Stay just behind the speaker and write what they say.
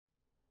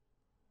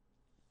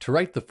To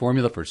write the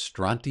formula for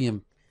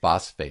strontium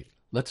phosphate,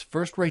 let's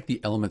first write the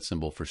element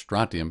symbol for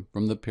strontium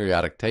from the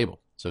periodic table.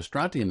 So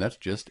strontium, that's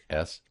just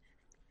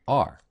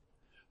Sr.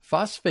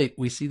 Phosphate,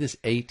 we see this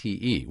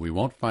ATE. We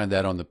won't find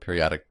that on the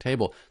periodic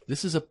table.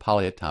 This is a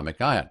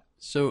polyatomic ion.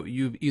 So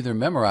you've either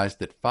memorized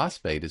that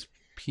phosphate is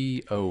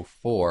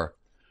PO4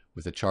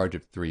 with a charge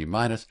of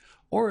 3-,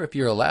 or if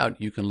you're allowed,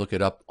 you can look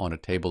it up on a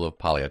table of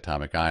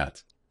polyatomic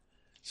ions.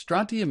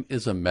 Strontium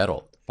is a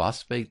metal.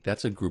 Phosphate,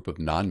 that's a group of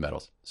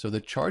nonmetals. So the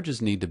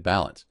charges need to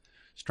balance.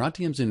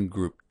 Strontium's in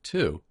group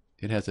 2.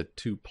 It has a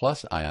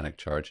 2+ ionic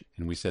charge,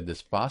 and we said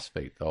this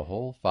phosphate, the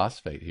whole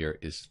phosphate here,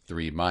 is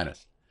 3-.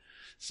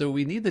 So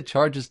we need the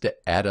charges to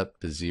add up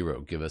to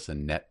 0, give us a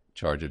net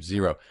charge of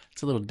 0.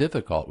 It's a little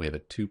difficult. We have a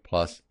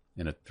 2+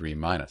 and a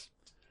 3-.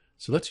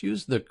 So let's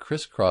use the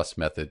crisscross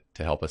method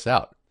to help us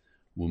out.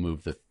 We'll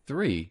move the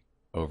 3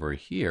 over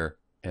here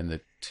and the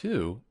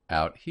 2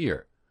 out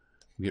here.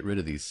 We get rid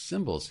of these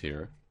symbols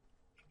here.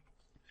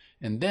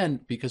 And then,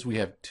 because we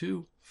have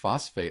 2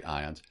 phosphate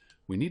ions,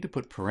 we need to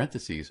put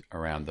parentheses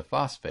around the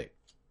phosphate.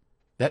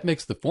 That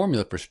makes the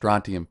formula for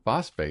strontium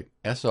phosphate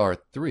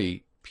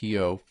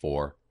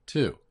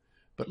Sr3PO42.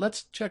 But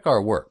let's check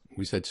our work.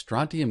 We said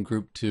strontium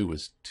group 2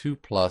 was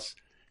 2+,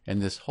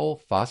 and this whole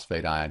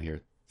phosphate ion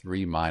here,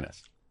 3-.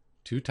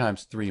 2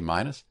 times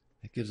 3-,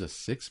 that gives us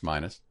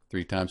 6-.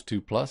 3 times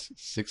 2+,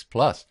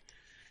 6+.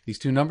 These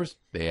two numbers,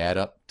 they add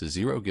up to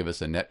 0, give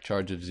us a net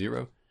charge of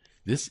 0.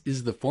 This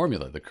is the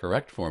formula, the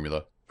correct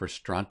formula for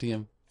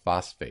strontium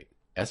phosphate,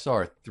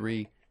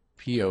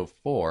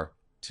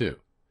 Sr3PO42.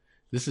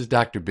 This is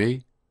Dr.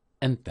 B,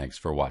 and thanks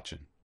for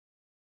watching.